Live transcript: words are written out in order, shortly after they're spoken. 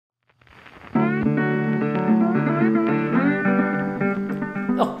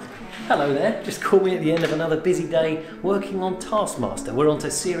Oh, hello there. Just caught me at the end of another busy day working on Taskmaster. We're on to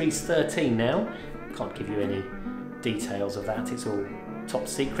Series 13 now. Can't give you any details of that, it's all top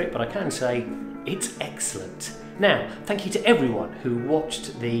secret, but I can say it's excellent. Now, thank you to everyone who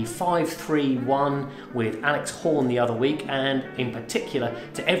watched the 5-3-1 with Alex Horn the other week, and in particular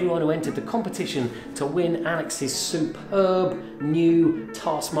to everyone who entered the competition to win Alex's superb new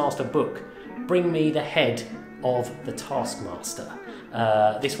Taskmaster book, Bring Me the Head of the Taskmaster.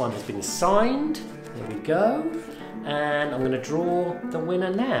 This one has been signed, there we go, and I'm going to draw the winner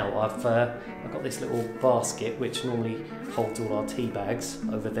now. I've got this little basket which normally holds all our tea bags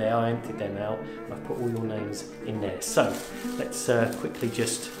over there. I emptied them out and I've put all your names in there. So let's quickly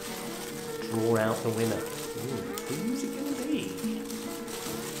just draw out the winner. Ooh, who's it going to be?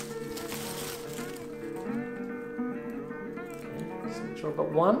 Okay, so make sure I've got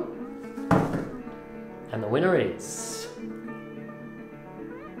one. And the winner is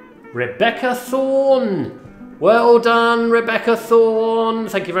Rebecca Thorne. Well done, Rebecca Thorne.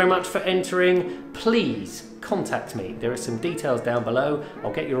 Thank you very much for entering. Please contact me. There are some details down below.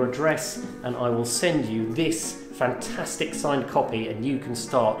 I'll get your address and I will send you this fantastic signed copy, and you can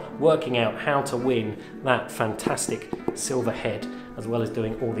start working out how to win that fantastic silver head, as well as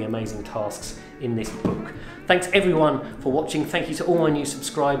doing all the amazing tasks in this book. Thanks everyone for watching. Thank you to all my new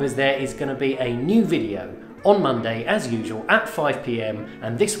subscribers. There is going to be a new video on Monday, as usual, at 5 PM,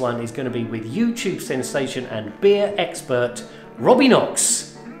 and this one is going to be with YouTube sensation and beer expert Robbie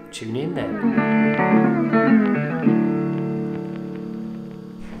Knox. Tune in then.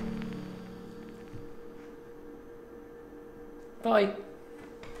 Bye.